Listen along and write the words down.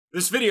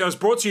This video is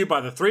brought to you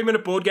by the 3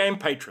 Minute Board Game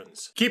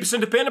patrons. Keep us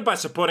independent by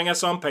supporting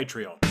us on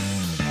Patreon.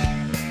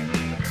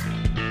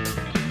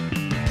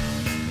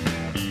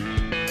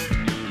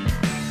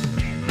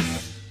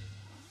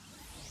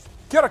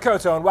 Kia ora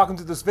koutou and welcome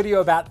to this video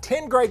about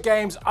 10 great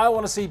games I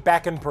want to see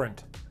back in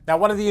print. Now,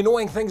 one of the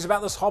annoying things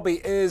about this hobby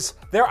is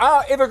there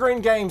are evergreen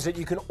games that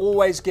you can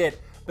always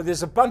get, but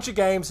there's a bunch of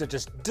games that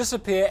just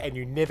disappear and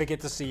you never get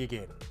to see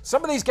again.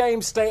 Some of these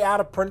games stay out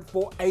of print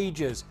for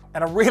ages,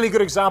 and a really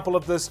good example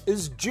of this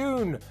is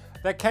Dune,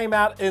 that came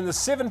out in the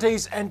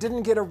 70s and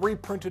didn't get a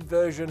reprinted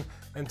version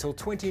until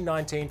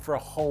 2019 for a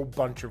whole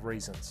bunch of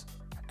reasons.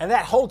 And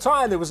that whole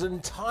time there was an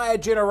entire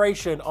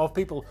generation of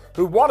people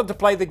who wanted to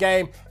play the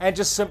game and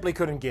just simply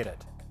couldn't get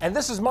it. And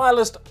this is my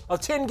list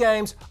of 10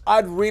 games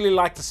I'd really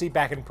like to see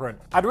back in print.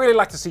 I'd really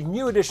like to see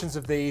new editions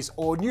of these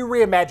or new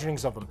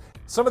reimaginings of them.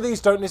 Some of these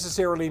don't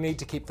necessarily need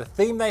to keep the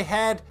theme they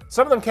had.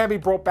 Some of them can be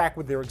brought back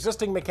with their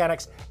existing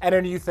mechanics and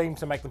a new theme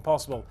to make them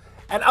possible.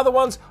 And other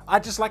ones,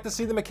 I'd just like to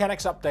see the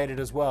mechanics updated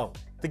as well.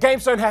 The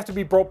games don't have to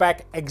be brought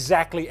back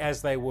exactly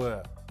as they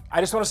were.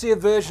 I just want to see a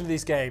version of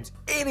these games,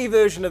 any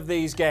version of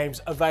these games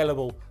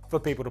available for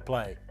people to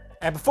play.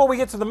 And before we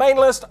get to the main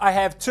list, I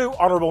have 2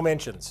 honorable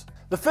mentions.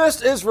 The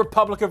first is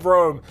Republic of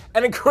Rome,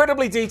 an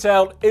incredibly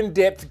detailed,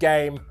 in-depth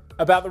game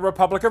about the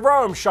Republic of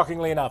Rome,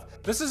 shockingly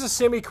enough. This is a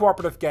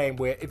semi-cooperative game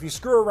where if you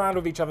screw around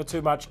with each other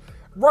too much,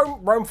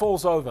 Rome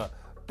falls over.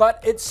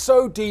 But it's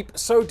so deep,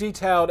 so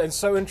detailed, and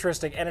so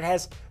interesting, and it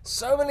has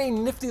so many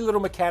nifty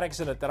little mechanics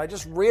in it that I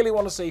just really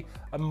want to see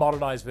a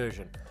modernized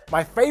version.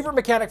 My favorite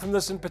mechanic from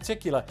this in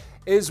particular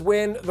is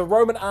when the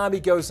Roman army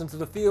goes into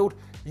the field,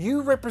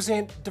 you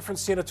represent different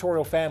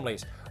senatorial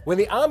families. When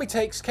the army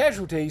takes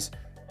casualties,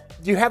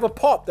 you have a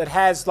pot that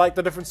has like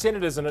the different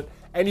senators in it,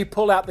 and you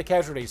pull out the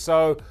casualties.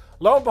 So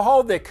lo and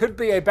behold, there could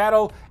be a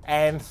battle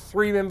and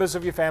 3 members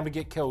of your family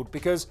get killed,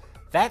 because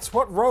that's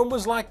what Rome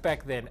was like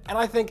back then. And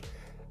I think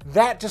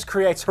that just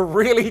creates a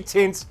really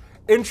tense,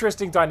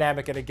 interesting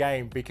dynamic in a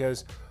game,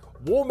 because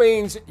war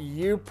means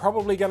you're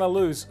probably going to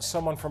lose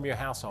someone from your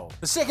household.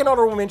 The second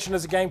honorable mention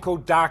is a game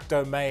called Dark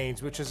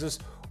Domains, which is this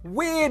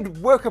weird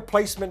worker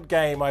placement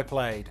game I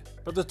played.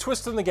 But the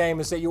twist in the game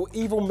is that you're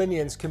evil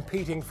minions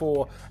competing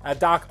for a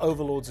Dark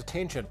Overlord's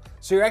attention.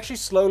 So you're actually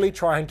slowly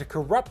trying to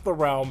corrupt the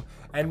realm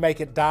and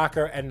make it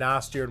darker and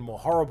nastier and more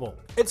horrible.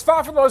 It's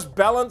far from the most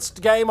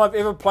balanced game I've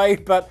ever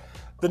played, but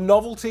the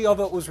novelty of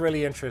it was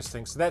really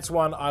interesting. So that's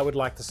one I would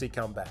like to see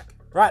come back.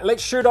 Right,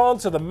 let's shoot on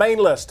to the main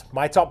list,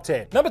 my top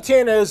 10. Number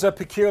 10 is a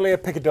peculiar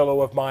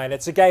picadillo of mine.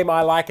 It's a game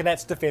I like, and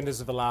that's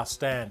Defenders of the Last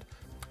Stand.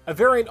 A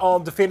variant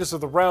on Defenders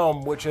of the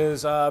Realm, which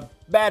is a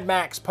Mad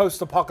Max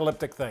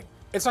post-apocalyptic thing.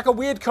 It's like a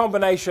weird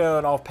combination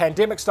of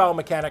pandemic-style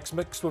mechanics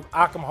mixed with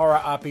Arkham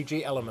Horror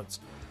RPG elements.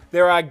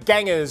 There are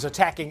gangers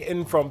attacking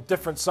in from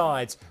different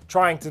sides,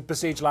 trying to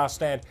besiege Last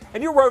Stand,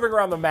 and you're roving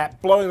around the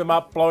map, blowing them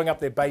up, blowing up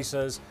their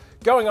bases,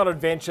 going on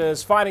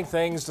adventures, fighting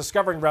things,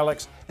 discovering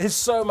relics. There's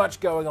so much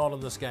going on in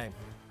this game.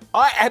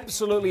 I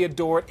absolutely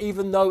adore it,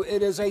 even though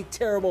it is a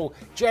terrible,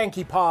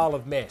 janky pile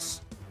of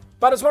mess.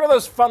 But it's one of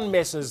those fun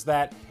messes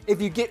that,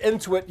 if you get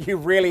into it, you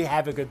really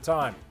have a good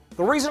time.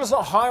 The reason it's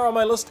not higher on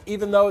my list,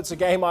 even though it's a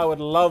game I would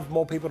love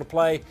more people to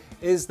play,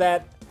 is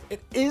that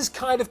it is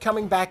kind of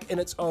coming back in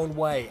its own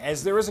way,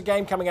 as there is a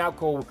game coming out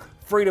called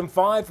Freedom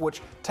 5,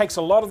 which takes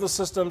a lot of the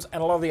systems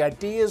and a lot of the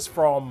ideas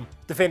from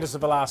Defenders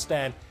of the Last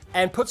Stand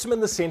and puts them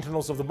in the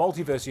Sentinels of the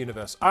Multiverse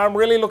universe. I'm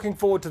really looking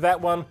forward to that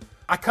one.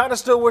 I kind of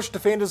still wish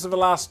Defenders of the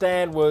Last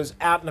Stand was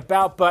out and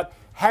about, but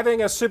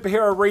having a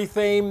superhero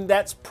re-theme,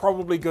 that's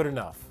probably good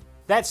enough.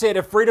 That said,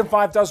 if Freedom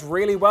 5 does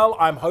really well,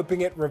 I'm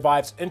hoping it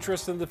revives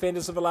interest in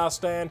Defenders of the Last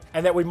Stand,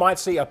 and that we might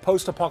see a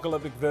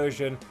post-apocalyptic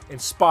version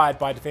inspired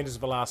by Defenders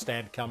of the Last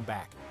Stand come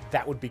back.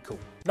 That would be cool.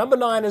 Number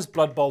 9 is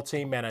Blood Bowl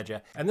Team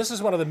Manager, and this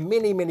is one of the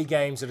many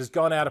games that has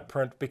gone out of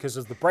print because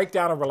of the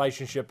breakdown of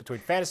relationship between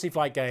Fantasy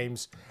Flight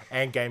Games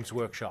and Games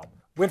Workshop.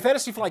 When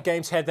Fantasy Flight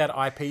Games had that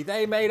IP,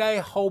 they made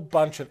a whole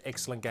bunch of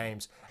excellent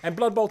games, and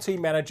Blood Bowl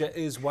Team Manager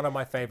is one of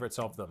my favorites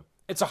of them.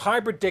 It's a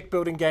hybrid deck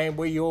building game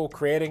where you're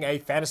creating a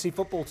fantasy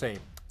football team,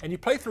 and you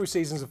play through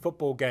seasons of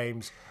football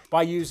games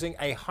by using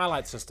a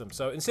highlight system.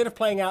 So instead of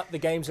playing out the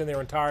games in their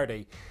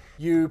entirety,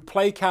 you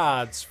play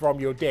cards from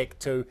your deck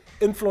to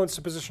influence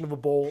the position of a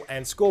ball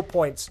and score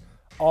points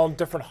on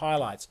different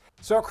highlights.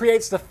 So it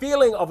creates the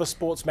feeling of a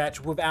sports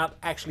match without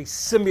actually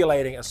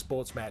simulating a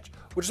sports match,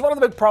 which is one of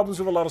the big problems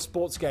with a lot of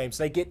sports games.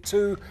 They get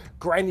too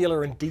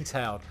granular and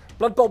detailed.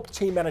 Blood Bowl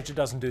Team Manager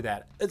doesn't do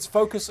that. Its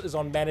focus is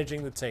on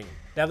managing the team.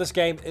 Now, this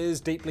game is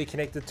deeply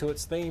connected to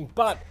its theme,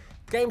 but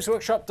Games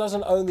Workshop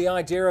doesn't own the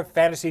idea of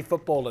fantasy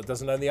football. It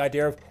doesn't own the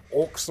idea of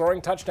orcs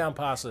throwing touchdown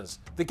passes.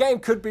 The game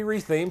could be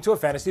rethemed to a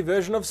fantasy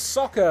version of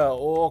soccer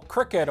or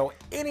cricket or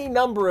any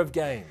number of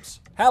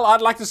games. Hell,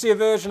 I'd like to see a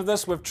version of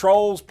this with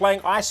trolls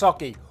playing ice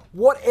hockey.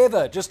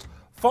 Whatever, just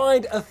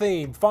find a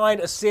theme,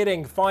 find a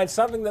setting, find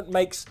something that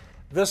makes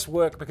this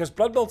work because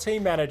Blood Bowl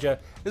Team Manager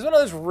is one of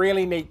those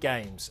really neat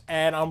games,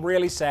 and I'm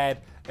really sad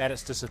that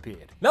it's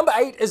disappeared. Number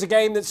 8 is a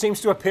game that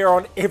seems to appear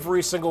on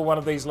every single one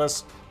of these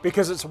lists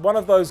because it's one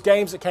of those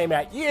games that came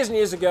out years and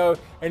years ago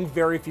and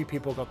very few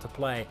people got to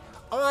play.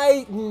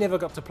 I never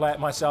got to play it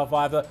myself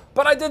either,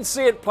 but I did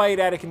see it played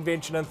at a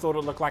convention and thought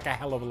it looked like a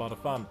hell of a lot of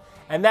fun.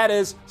 And that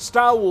is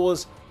Star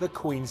Wars: The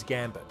Queen's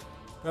Gambit.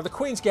 Now, The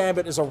Queen's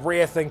Gambit is a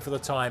rare thing for the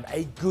time,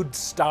 a good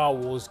Star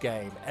Wars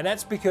game, and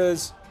that's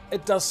because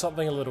it does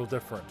something a little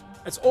different.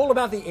 It's all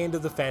about the end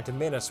of The Phantom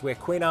Menace, where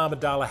Queen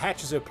Amidala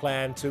hatches her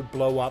plan to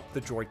blow up the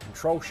droid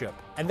control ship.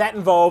 And that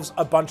involves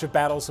a bunch of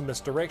battles and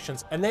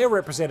misdirections, and they're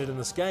represented in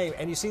this game,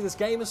 and you see this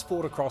game is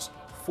fought across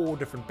 4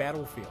 different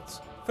battlefields.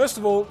 First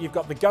of all, you've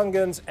got the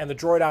Gungans and the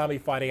droid army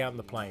fighting out in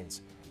the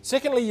plains.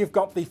 Secondly, you've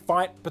got the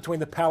fight between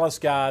the Palace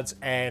Guards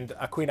and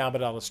Queen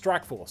Amidala's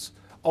strike force.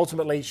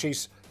 Ultimately,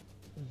 she's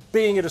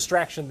being a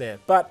distraction there.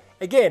 But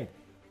again,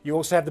 you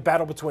also have the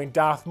battle between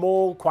Darth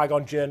Maul,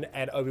 Qui-Gon Jinn,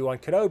 and Obi-Wan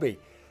Kenobi.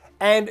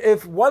 And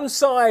if one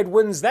side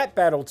wins that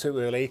battle too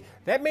early,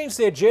 that means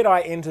their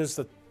Jedi enters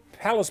the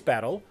Palace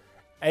battle.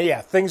 And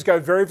yeah, things go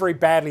very, very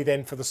badly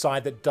then for the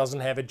side that doesn't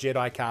have a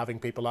Jedi carving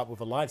people up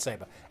with a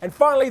lightsaber. And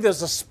finally,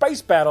 there's a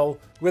space battle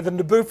where the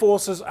Naboo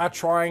forces are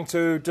trying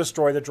to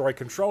destroy the droid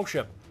control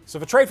ship. So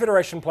if a Trade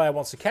Federation player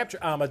wants to capture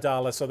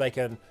Amidala so they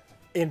can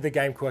end the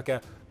game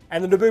quicker,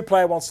 and the Naboo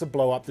player wants to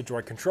blow up the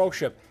droid control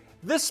ship.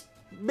 This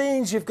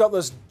means you've got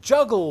this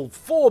juggle,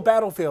 4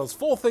 battlefields,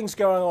 4 things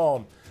going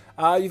on.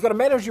 You've got to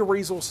manage your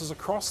resources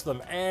across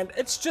them, and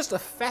it's just a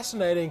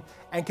fascinating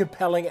and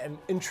compelling and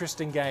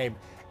interesting game.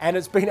 And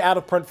it's been out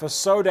of print for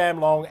so damn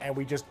long, and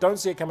we just don't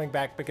see it coming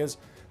back because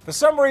for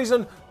some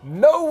reason,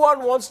 no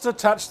one wants to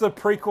touch the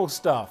prequel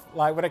stuff.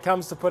 Like when it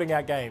comes to putting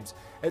out games,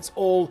 it's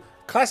all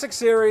classic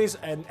series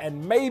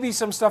and maybe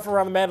some stuff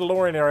around the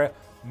Mandalorian area.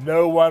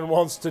 No one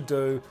wants to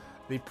do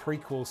the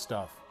prequel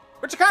stuff,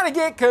 which I kind of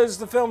get because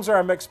the films are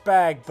a mixed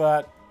bag,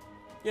 but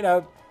you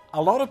know,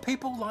 a lot of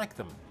people like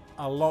them.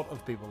 A lot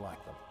of people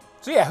like them.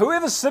 So yeah,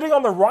 whoever's sitting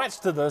on the rights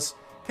to this,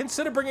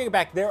 consider bringing it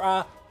back. There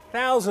are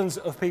thousands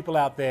of people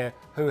out there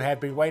who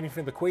have been waiting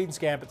for the Queen's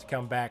Gambit to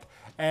come back,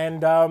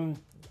 and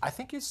I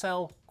think you'd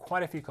sell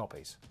quite a few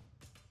copies.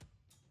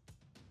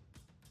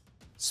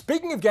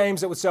 Speaking of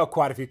games that would sell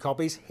quite a few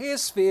copies,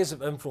 here's Spheres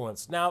of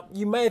Influence. Now,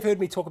 you may have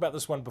heard me talk about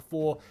this one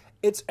before.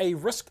 It's a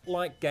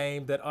Risk-like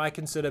game that I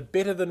consider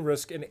better than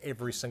Risk in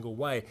every single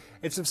way.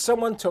 It's if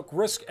someone took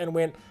Risk and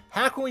went,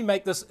 how can we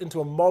make this into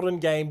a modern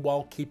game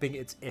while keeping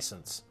its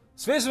essence?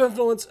 Spheres of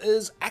Influence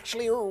is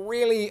actually a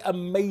really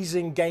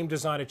amazing game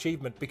design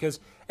achievement because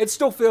it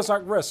still feels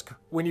like Risk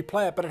when you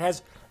play it, but it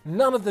has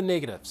none of the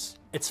negatives.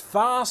 It's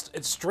fast,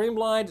 it's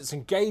streamlined, it's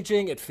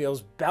engaging, it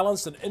feels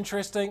balanced and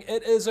interesting.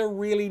 It is a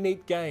really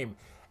neat game.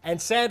 And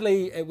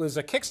sadly, it was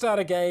a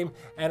Kickstarter game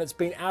and it's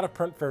been out of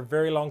print for a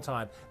very long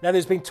time. Now,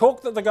 there's been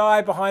talk that the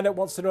guy behind it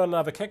wants to do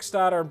another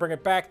Kickstarter and bring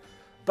it back,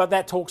 but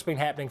that talk's been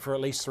happening for at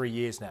least 3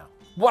 years now.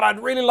 What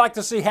I'd really like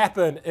to see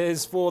happen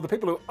is for the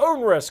people who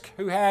own Risk,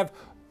 who have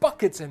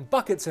buckets and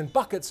buckets and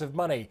buckets of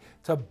money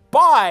to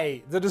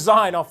buy the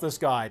design off this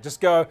guy.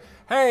 Just go,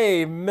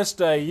 hey,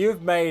 mister,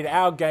 you've made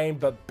our game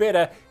but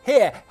better.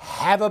 Here,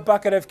 have a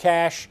bucket of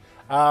cash,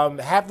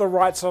 have the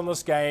rights on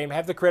this game,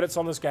 have the credits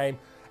on this game,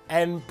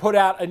 and put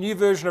out a new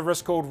version of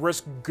Risk called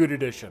Risk Good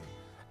Edition.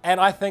 And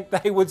I think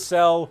they would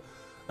sell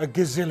a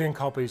gazillion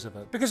copies of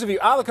it. Because if you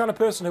are the kind of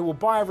person who will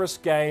buy a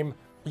Risk game,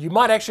 you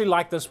might actually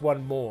like this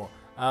one more.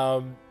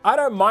 I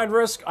don't mind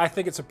Risk. I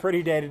think it's a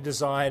pretty dated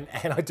design,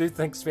 and I do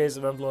think Spheres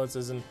of Influence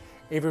is in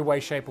every way,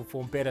 shape, or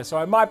form better. So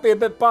I might be a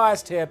bit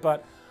biased here,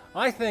 but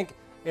I think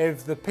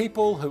if the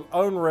people who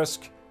own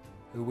Risk,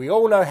 who we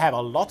all know have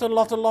a lot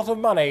of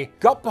money,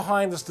 got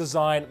behind this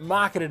design,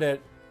 marketed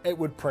it, it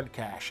would print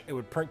cash. It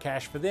would print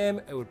cash for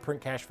them, it would print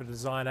cash for the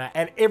designer,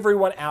 and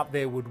everyone out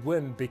there would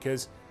win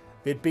because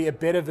there'd be a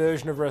better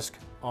version of Risk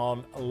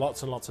on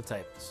lots and lots of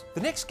tables.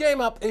 The next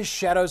game up is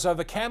Shadows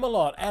over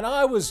Camelot, and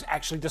I was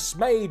actually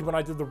dismayed when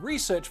I did the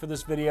research for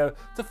this video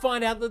to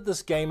find out that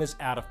this game is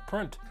out of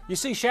print. You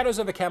see, Shadows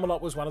over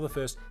Camelot was one of the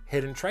first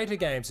hidden traitor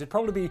games. There'd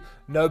probably be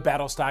no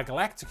Battlestar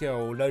Galactica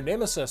or no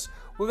Nemesis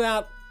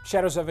without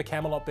Shadows over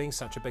Camelot being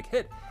such a big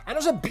hit. And it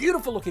was a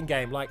beautiful looking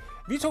game. Like,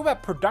 if you talk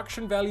about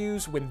production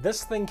values, when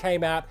this thing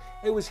came out,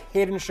 it was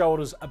head and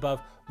shoulders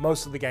above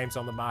most of the games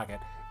on the market.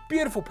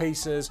 Beautiful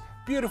pieces,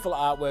 beautiful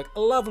artwork, a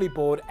lovely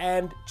board,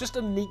 and just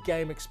a neat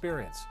game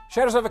experience.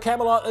 Shadows over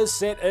Camelot is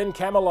set in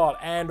Camelot,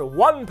 and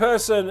one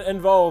person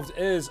involved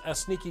is a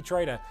sneaky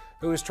traitor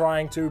who is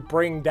trying to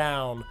bring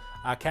down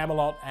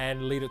Camelot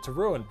and lead it to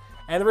ruin.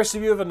 And the rest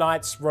of you are the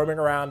knights roaming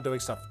around doing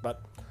stuff,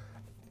 but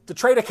the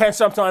traitor can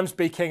sometimes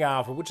be King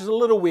Arthur, which is a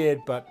little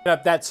weird, but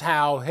that's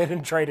how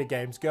hidden traitor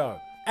games go.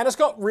 And it's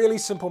got really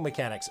simple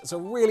mechanics. It's a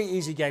really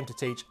easy game to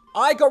teach.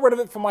 I got rid of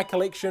it from my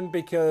collection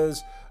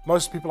because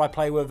most people I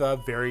play with are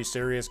very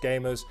serious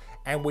gamers,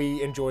 and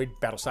we enjoyed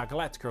Battlestar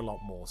Galactica a lot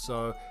more.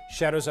 So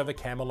Shadows over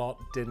Camelot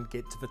didn't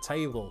get to the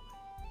table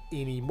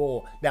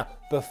anymore. Now,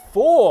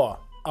 before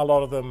a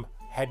lot of them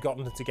had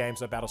gotten into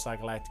games like Battlestar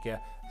Galactica,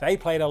 they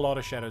played a lot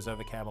of Shadows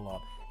over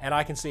Camelot. And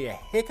I can see a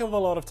heck of a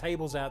lot of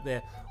tables out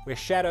there where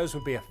Shadows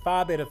would be a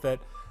far better fit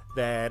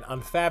than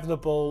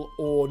Unfathomable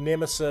or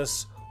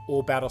Nemesis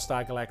or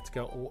Battlestar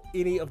Galactica or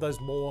any of those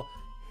more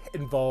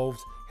involved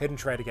hidden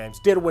trader games.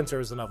 Dead of Winter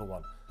is another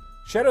one.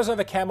 Shadows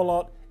over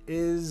Camelot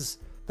is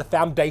the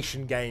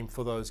foundation game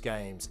for those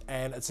games,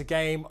 and it's a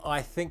game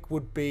I think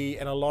would be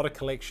in a lot of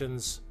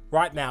collections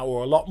right now,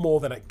 or a lot more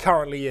than it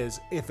currently is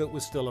if it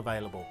was still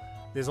available.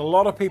 There's a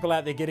lot of people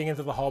out there getting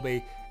into the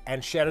hobby,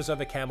 and Shadows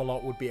over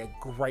Camelot would be a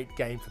great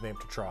game for them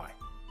to try.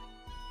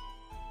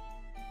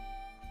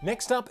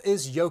 Next up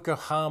is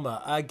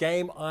Yokohama, a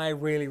game I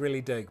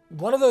really dig.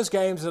 One of those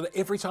games that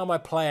every time I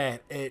play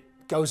it, it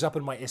goes up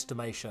in my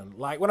estimation.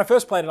 Like when I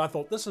first played it, I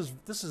thought this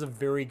is a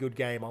very good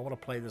game. I want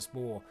to play this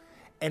more.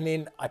 And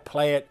then I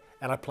play it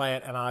and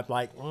I'm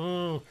like,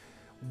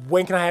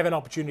 when can I have an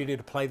opportunity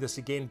to play this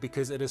again?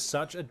 Because it is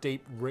such a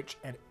deep, rich,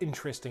 and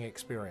interesting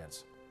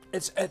experience.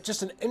 It's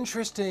just an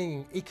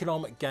interesting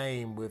economic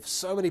game with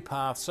so many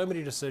paths, so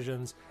many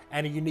decisions,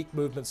 and a unique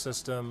movement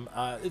system.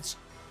 It's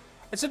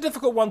a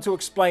difficult one to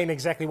explain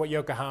exactly what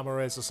Yokohama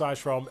is, aside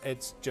from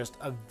it's just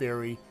a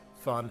very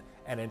fun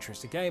and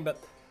interesting game.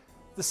 But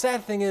the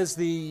sad thing is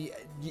the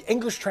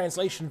English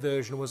translation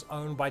version was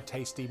owned by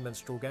Tasty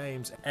Minstrel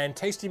Games, and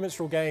Tasty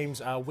Minstrel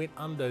Games went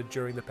under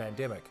during the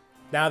pandemic.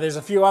 Now there's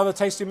a few other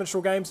Tasty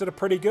Minstrel games that are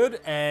pretty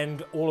good,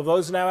 and all of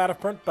those are now out of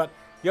print, but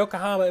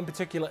Yokohama in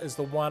particular is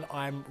the one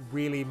I'm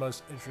really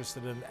most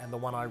interested in and the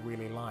one I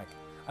really like.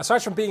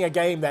 Aside from being a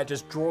game that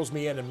just draws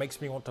me in and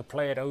makes me want to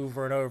play it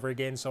over and over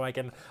again so I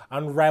can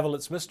unravel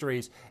its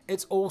mysteries,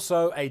 it's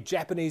also a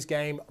Japanese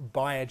game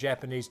by a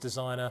Japanese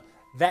designer.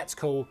 That's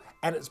cool,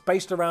 and it's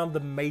based around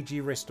the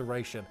Meiji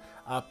Restoration,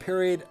 a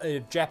period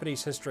of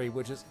Japanese history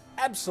which is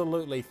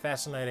absolutely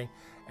fascinating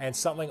and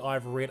something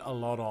I've read a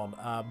lot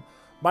on.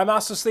 My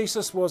master's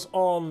thesis was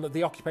on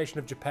the occupation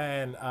of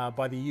Japan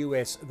by the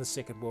US in the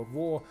Second World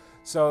War,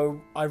 so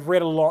I've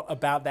read a lot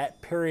about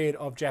that period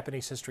of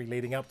Japanese history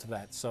leading up to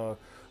that, so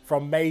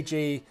from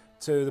Meiji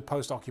to the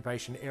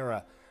post-occupation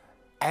era.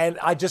 And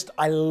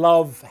I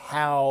love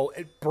how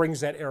it brings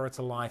that era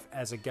to life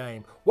as a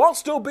game, while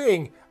still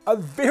being a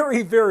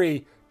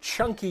very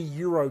chunky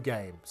Euro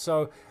game.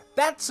 So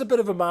that's a bit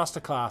of a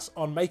masterclass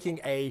on making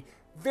a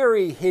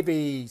very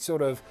heavy,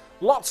 sort of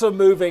lots of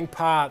moving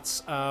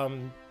parts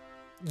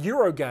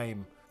Euro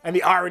game. And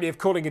the irony of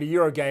calling it a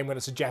Euro game when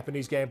it's a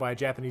Japanese game by a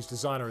Japanese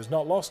designer is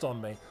not lost on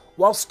me,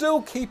 while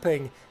still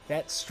keeping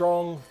that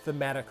strong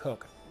thematic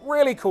hook.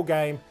 Really cool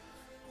game.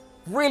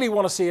 Really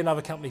want to see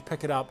another company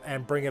pick it up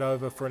and bring it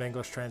over for an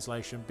English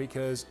translation,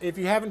 because if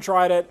you haven't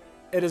tried it,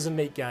 it is a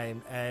neat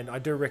game and I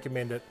do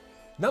recommend it.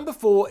 Number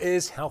 4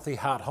 is Healthy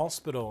Heart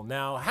Hospital.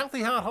 Now,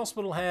 Healthy Heart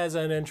Hospital has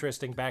an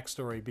interesting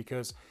backstory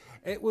because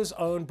it was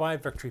owned by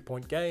Victory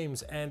Point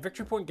Games, and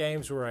Victory Point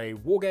Games were a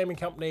wargaming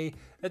company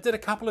that did a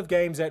couple of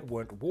games that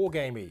weren't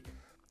wargamey.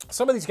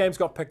 Some of these games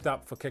got picked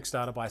up for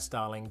Kickstarter by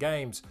Starling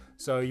Games,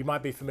 so you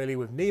might be familiar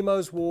with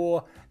Nemo's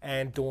War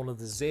and Dawn of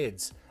the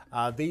Zeds.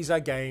 These are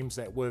games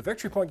that were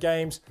Victory Point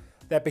Games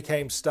that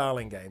became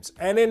Starling Games,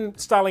 and then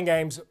Starling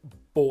Games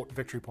bought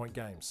Victory Point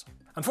Games.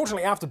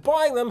 Unfortunately, after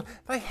buying them,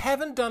 they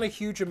haven't done a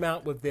huge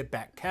amount with their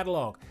back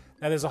catalogue.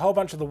 Now there's a whole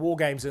bunch of the war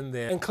games in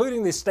there,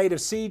 including the State of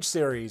Siege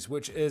series,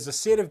 which is a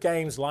set of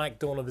games like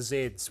Dawn of the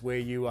Zeds, where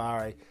you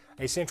are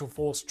a central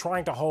force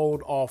trying to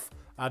hold off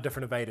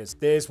different invaders.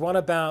 There's one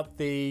about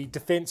the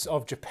defense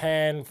of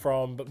Japan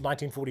from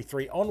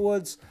 1943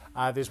 onwards.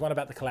 There's one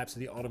about the collapse of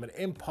the Ottoman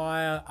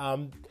Empire.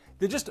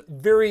 They're just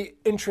very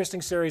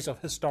interesting series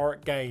of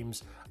historic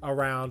games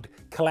around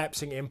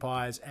collapsing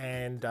empires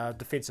and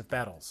defensive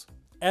battles.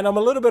 And I'm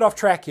a little bit off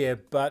track here,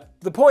 but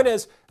the point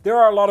is, there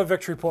are a lot of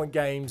Victory Point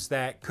games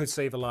that could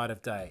see the light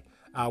of day.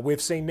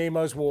 We've seen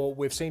Nemo's War,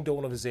 we've seen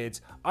Dawn of the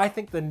Zeds. I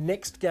think the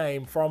next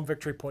game from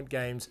Victory Point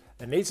Games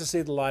that needs to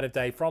see the light of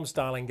day from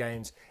Starling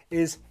Games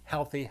is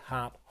Healthy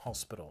Heart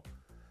Hospital.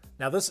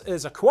 Now this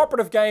is a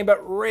cooperative game,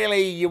 but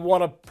really you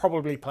want to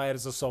probably play it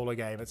as a solo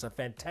game. It's a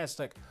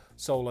fantastic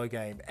solo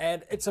game,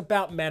 and it's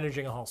about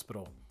managing a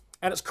hospital.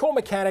 And its core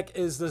mechanic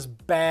is this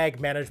bag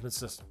management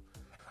system.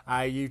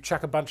 You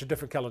chuck a bunch of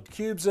different colored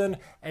cubes in,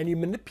 and you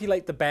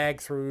manipulate the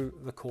bag through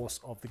the course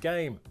of the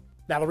game.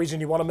 Now the reason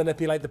you want to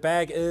manipulate the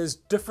bag is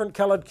different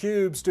colored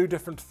cubes do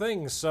different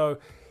things. So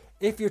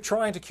if you're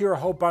trying to cure a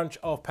whole bunch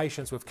of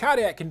patients with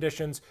cardiac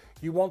conditions,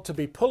 you want to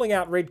be pulling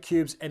out red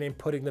cubes and then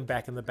putting them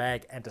back in the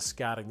bag and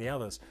discarding the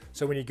others.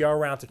 So when you go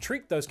around to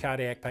treat those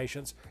cardiac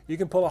patients, you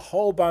can pull a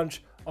whole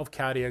bunch of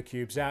cardio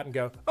cubes out and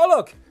go, oh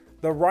look,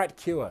 the right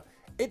cure.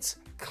 It's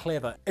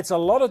clever. It's a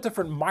lot of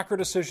different micro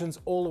decisions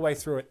all the way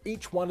through it,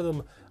 each one of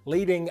them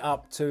leading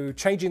up to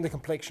changing the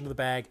complexion of the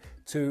bag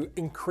to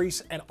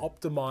increase and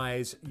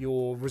optimize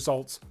your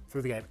results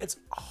through the game. It's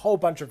a whole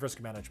bunch of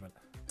risk management.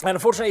 And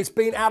unfortunately, it's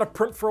been out of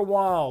print for a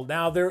while.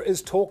 Now there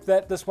is talk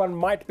that this one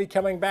might be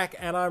coming back,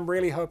 and I'm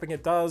really hoping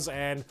it does.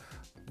 And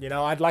you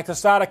know, I'd like to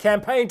start a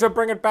campaign to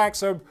bring it back.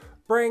 So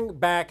bring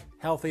back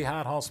Healthy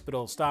Heart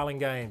Hospital, Starling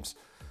Games.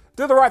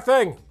 Do the right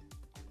thing.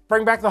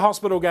 Bring back the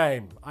hospital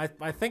game. I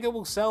think it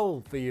will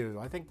sell for you.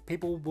 I think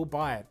people will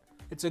buy it.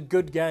 It's a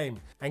good game.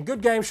 And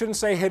good games shouldn't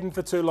stay hidden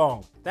for too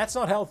long. That's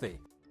not healthy.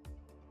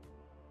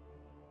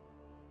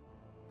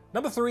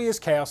 Number 3 is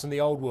Chaos in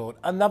the Old World,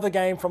 another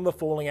game from the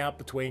falling out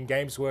between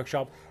Games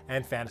Workshop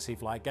and Fantasy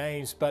Flight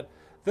Games, but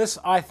this,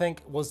 I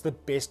think, was the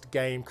best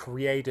game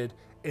created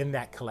in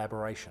that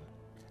collaboration.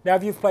 Now,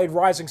 if you've played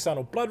Rising Sun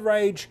or Blood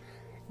Rage,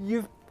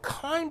 you've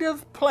kind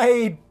of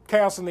played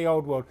Chaos in the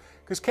Old World,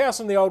 because Chaos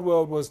in the Old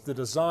World was the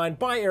design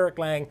by Eric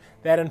Lang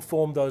that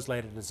informed those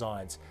later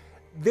designs.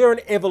 They're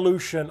an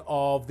evolution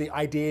of the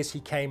ideas he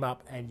came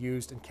up and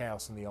used in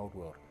Chaos in the Old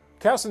World.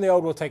 Chaos in the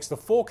Old World takes the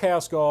 4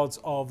 Chaos Gods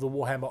of the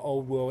Warhammer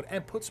Old World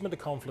and puts them into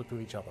conflict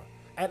with each other.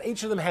 And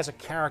each of them has a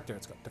character.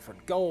 It's got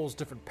different goals,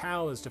 different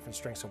powers, different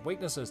strengths and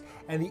weaknesses,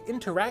 and the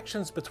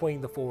interactions between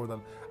the 4 of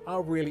them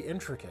are really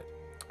intricate.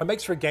 It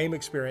makes for a game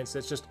experience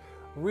that's just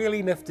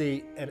really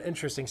nifty and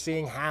interesting,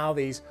 seeing how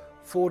these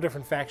 4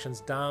 different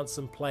factions dance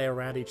and play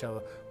around each other,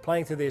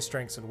 playing to their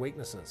strengths and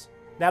weaknesses.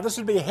 Now, this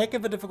would be a heck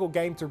of a difficult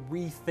game to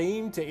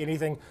re-theme to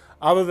anything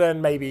other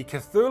than maybe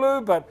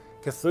Cthulhu, but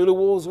Cthulhu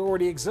Wars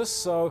already exists,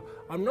 so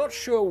I'm not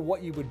sure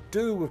what you would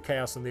do with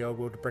Chaos in the Old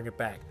World to bring it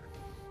back.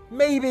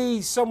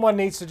 Maybe someone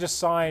needs to just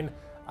sign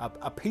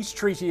a peace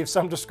treaty of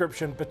some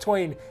description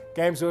between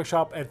Games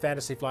Workshop and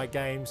Fantasy Flight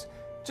Games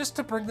just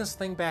to bring this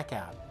thing back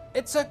out.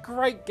 It's a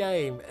great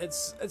game.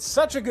 It's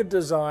such a good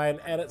design,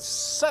 and it's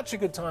such a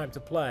good time to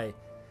play.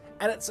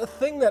 And it's a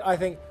thing that I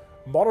think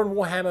modern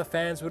Warhammer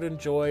fans would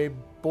enjoy,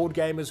 board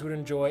gamers would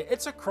enjoy.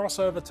 It's a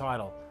crossover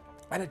title.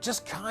 And it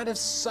just kind of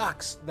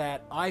sucks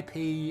that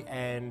IP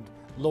and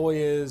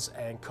lawyers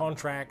and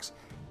contracts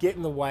get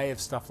in the way of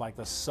stuff like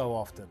this so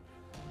often.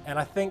 And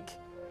I think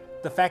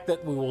the fact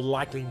that we will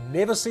likely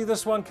never see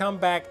this one come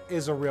back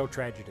is a real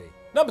tragedy.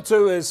 Number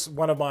 2 is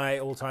one of my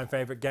all-time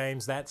favorite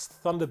games, that's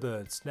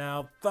Thunderbirds.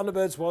 Now,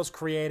 Thunderbirds was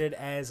created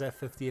as a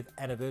 50th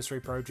anniversary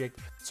project,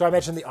 so I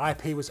imagine the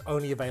IP was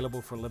only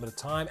available for a limited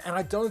time, and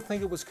I don't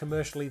think it was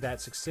commercially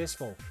that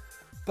successful.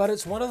 But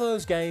it's one of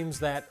those games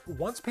that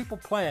once people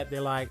play it,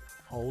 they're like,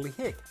 holy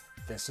heck,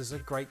 this is a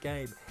great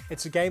game.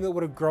 It's a game that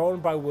would have grown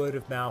by word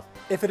of mouth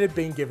if it had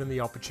been given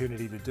the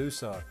opportunity to do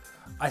so.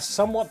 I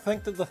somewhat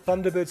think that the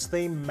Thunderbirds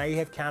theme may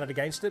have counted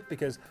against it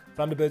because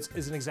Thunderbirds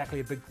isn't exactly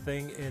a big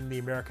thing in the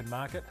American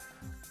market,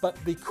 but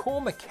the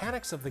core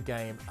mechanics of the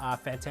game are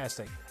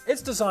fantastic.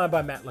 It's designed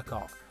by Matt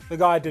Leacock, the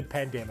guy who did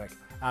Pandemic,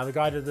 the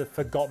guy who did the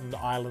Forgotten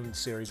Island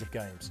series of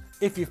games.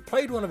 If you've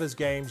played one of his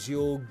games,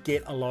 you'll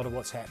get a lot of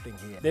what's happening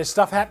here. There's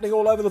stuff happening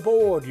all over the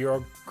board. You're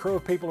a crew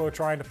of people who are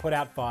trying to put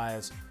out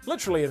fires.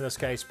 Literally in this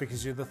case,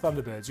 because you're the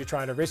Thunderbirds. You're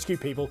trying to rescue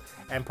people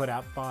and put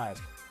out fires.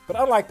 But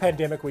unlike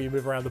Pandemic, where you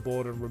move around the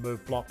board and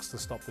remove blocks to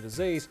stop the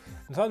disease,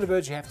 in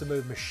Thunderbirds you have to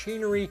move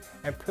machinery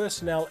and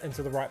personnel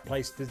into the right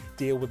place to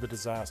deal with the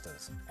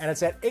disasters. And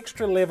it's that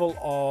extra level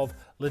of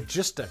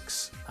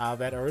logistics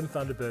that are in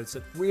Thunderbirds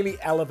that really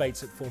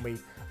elevates it for me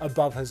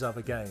above his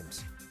other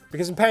games.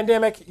 Because in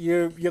Pandemic,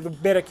 you're the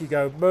medic, you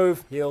go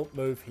move, heal,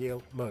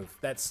 move.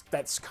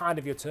 That's kind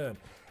of your turn.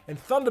 In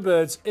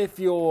Thunderbirds, if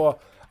you're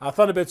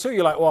Thunderbird 2,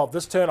 you're like, well,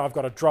 this turn I've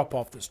got to drop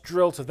off this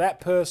drill to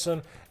that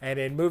person and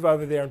then move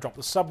over there and drop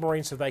the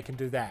submarine so they can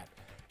do that.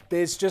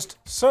 There's just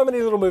so many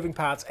little moving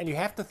parts and you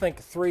have to think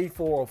 3,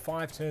 4, or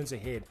 5 turns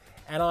ahead.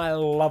 And I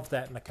love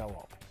that in a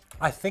co-op.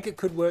 I think it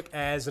could work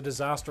as a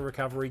disaster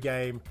recovery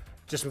game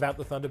just without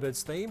the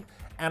Thunderbirds theme.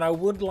 And I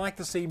would like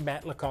to see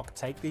Matt Leacock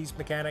take these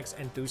mechanics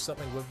and do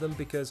something with them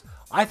because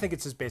I think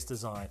it's his best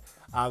design.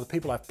 The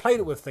people I've played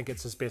it with think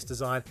it's his best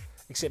design,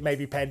 except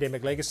maybe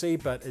Pandemic Legacy,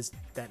 but is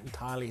that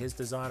entirely his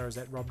design or is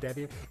that Rob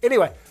Daviau?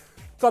 Anyway,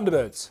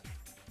 Thunderbirds.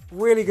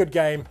 Really good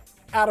game,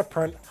 out of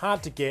print,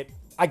 hard to get.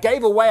 I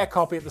gave away a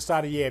copy at the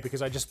start of the year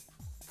because I just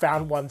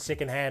found one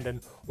secondhand and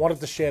wanted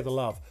to share the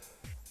love.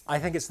 I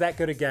think it's that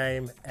good a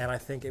game and I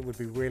think it would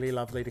be really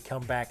lovely to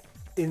come back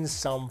in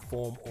some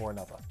form or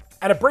another.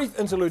 And a brief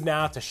interlude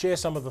now to share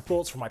some of the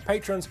thoughts from my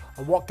patrons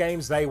on what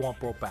games they want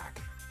brought back.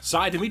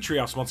 Cy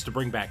Dimitrios wants to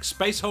bring back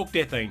Space Hulk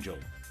Death Angel.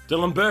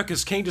 Dylan Burke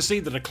is keen to see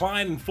the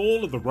decline and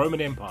fall of the Roman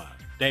Empire.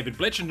 David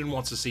Bletchenden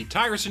wants to see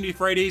Tigris and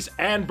Euphrates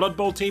and Blood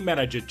Bowl team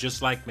manager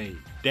just like me.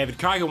 David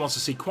Kiger wants to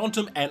see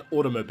Quantum and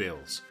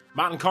automobiles.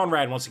 Martin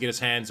Conrad wants to get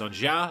his hands on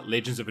Jar,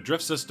 Legends of a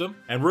Drift System,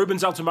 and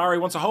Rubens Altamari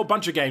wants a whole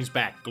bunch of games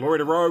back, Glory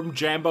to Rome,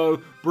 Jambo,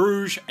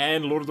 Bruges,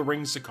 and Lord of the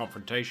Rings The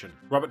Confrontation.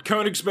 Robert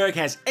Koenigsberg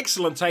has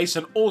excellent taste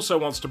and also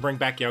wants to bring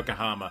back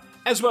Yokohama,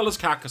 as well as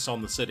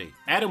Carcassonne the City.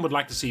 Adam would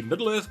like to see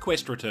Middle-earth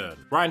Quest return.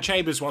 Ryan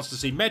Chambers wants to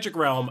see Magic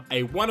Realm,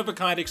 a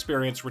one-of-a-kind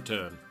experience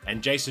return.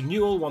 And Jason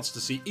Newell wants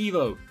to see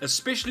Evo,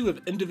 especially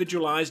with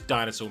individualized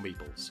dinosaur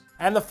meeples.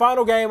 And the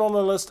final game on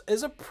the list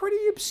is a pretty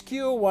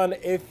obscure one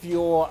if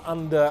you're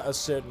under a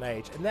certain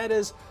age, and that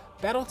is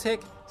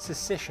Battletech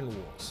Secession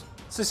Wars.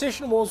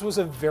 Secession Wars was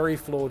a very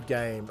flawed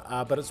game,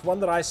 but it's one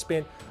that I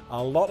spent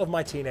a lot of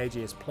my teenage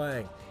years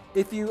playing.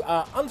 If you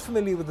are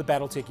unfamiliar with the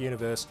Battletech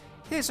universe,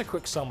 here's a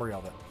quick summary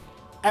of it.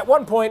 At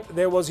one point,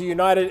 there was a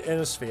united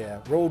inner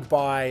sphere ruled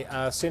by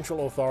a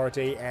central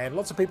authority and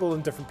lots of people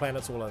in different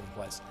planets all over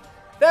the place.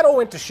 That all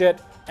went to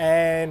shit,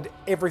 and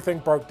everything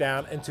broke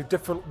down into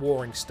different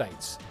warring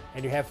states.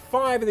 And you have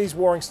 5 of these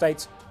warring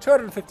states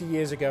 250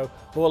 years ago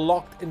who are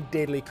locked in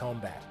deadly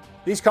combat.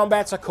 These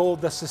combats are called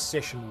the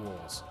Secession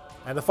Wars.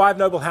 And the 5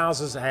 noble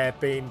houses have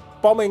been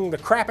bombing the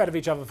crap out of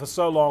each other for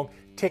so long,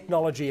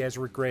 technology has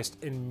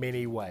regressed in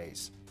many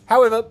ways.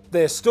 However,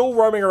 they're still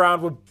roaming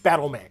around with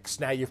battle mechs.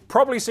 Now, you've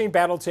probably seen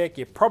BattleTech,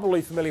 you're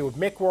probably familiar with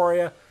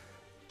MechWarrior,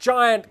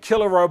 giant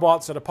killer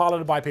robots that are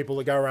piloted by people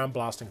that go around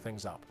blasting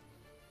things up.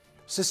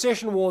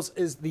 Secession Wars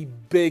is the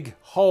big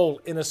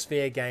whole inner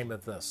sphere game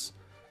of this.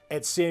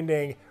 It's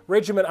sending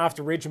regiment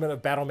after regiment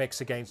of battle mechs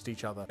against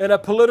each other in a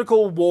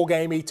political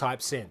wargamey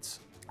type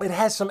sense. It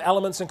has some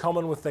elements in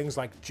common with things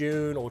like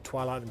Dune or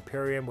Twilight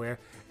Imperium, where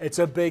it's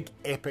a big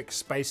epic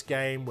space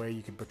game where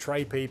you can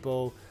betray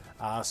people,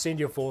 send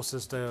your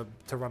forces to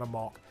run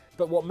amok.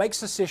 But what makes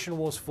Secession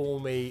Wars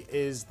for me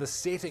is the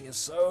setting is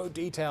so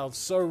detailed,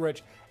 so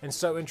rich, and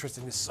so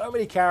interesting. There's so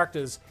many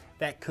characters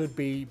that could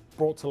be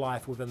brought to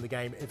life within the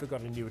game if it got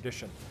a new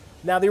edition.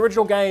 Now, the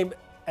original game,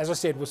 as I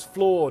said, was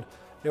flawed.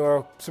 There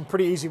were some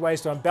pretty easy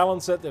ways to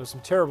unbalance it. There were some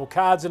terrible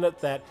cards in it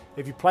that,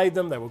 if you played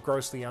them, they were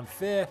grossly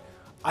unfair.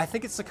 I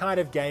think it's the kind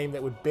of game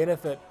that would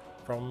benefit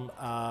from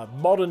a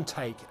modern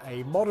take,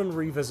 a modern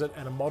revisit,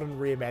 and a modern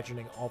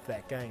reimagining of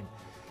that game.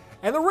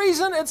 And the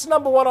reason it's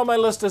 #1 on my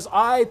list is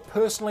I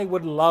personally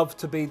would love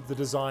to be the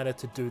designer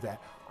to do that.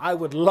 I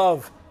would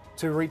love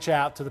to reach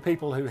out to the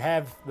people who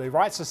have the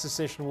rights to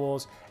Secession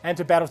Wars and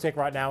to BattleTech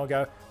right now and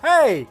go,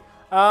 hey,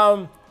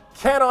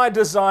 can I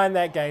design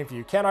that game for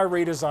you? Can I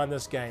redesign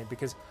this game?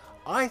 Because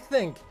I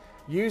think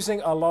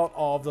using a lot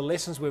of the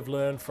lessons we've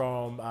learned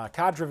from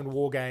card-driven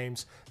war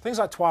games, things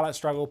like Twilight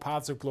Struggle,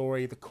 Paths of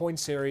Glory, the Coin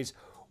series,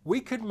 we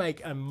could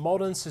make a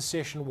modern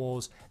Secession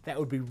Wars that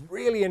would be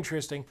really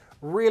interesting,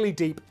 really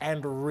deep,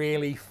 and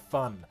really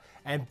fun,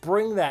 and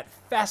bring that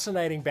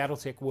fascinating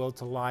BattleTech world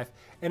to life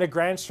in a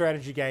grand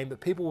strategy game that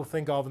people will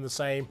think of in the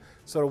same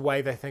sort of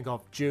way they think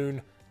of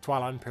Dune,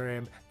 Twilight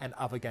Imperium, and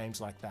other games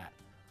like that.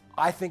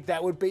 I think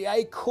that would be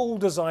a cool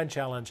design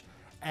challenge,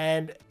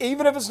 and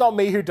even if it's not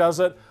me who does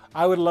it,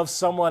 I would love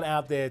someone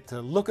out there to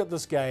look at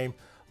this game,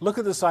 look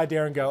at this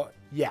idea and go,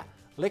 yeah,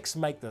 let's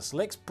make this.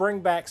 Let's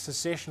bring back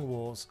Secession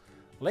Wars.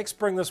 Let's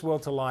bring this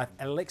world to life,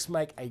 and let's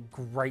make a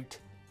great,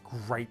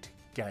 great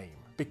game.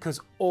 Because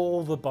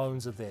all the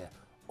bones are there.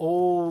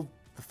 All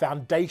the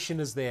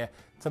foundation is there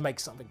to make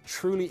something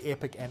truly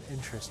epic and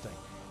interesting.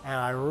 And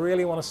I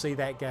really want to see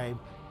that game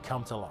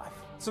come to life.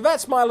 So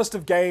that's my list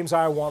of games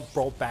I want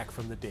brought back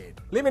from the dead.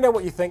 Let me know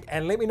what you think,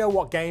 and let me know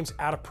what games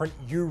out of print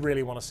you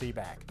really want to see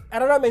back.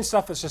 And I don't mean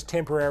stuff that's just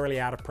temporarily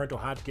out of print or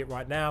hard to get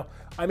right now.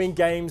 I mean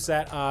games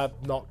that are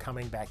not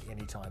coming back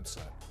anytime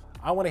soon.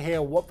 I want to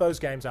hear what those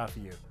games are for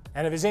you.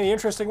 And if there's any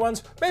interesting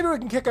ones, maybe we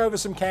can kick over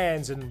some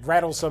cans and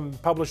rattle some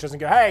publishers and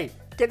go, hey,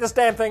 get this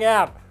damn thing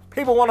out.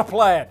 People want to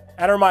play it.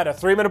 And a reminder,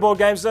 3 Minute Board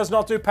Games does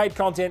not do paid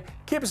content.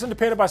 Keep us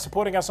independent by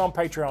supporting us on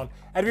Patreon.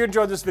 And if you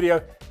enjoyed this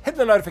video, hit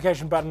the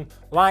notification button,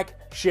 like,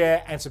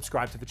 share, and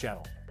subscribe to the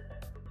channel.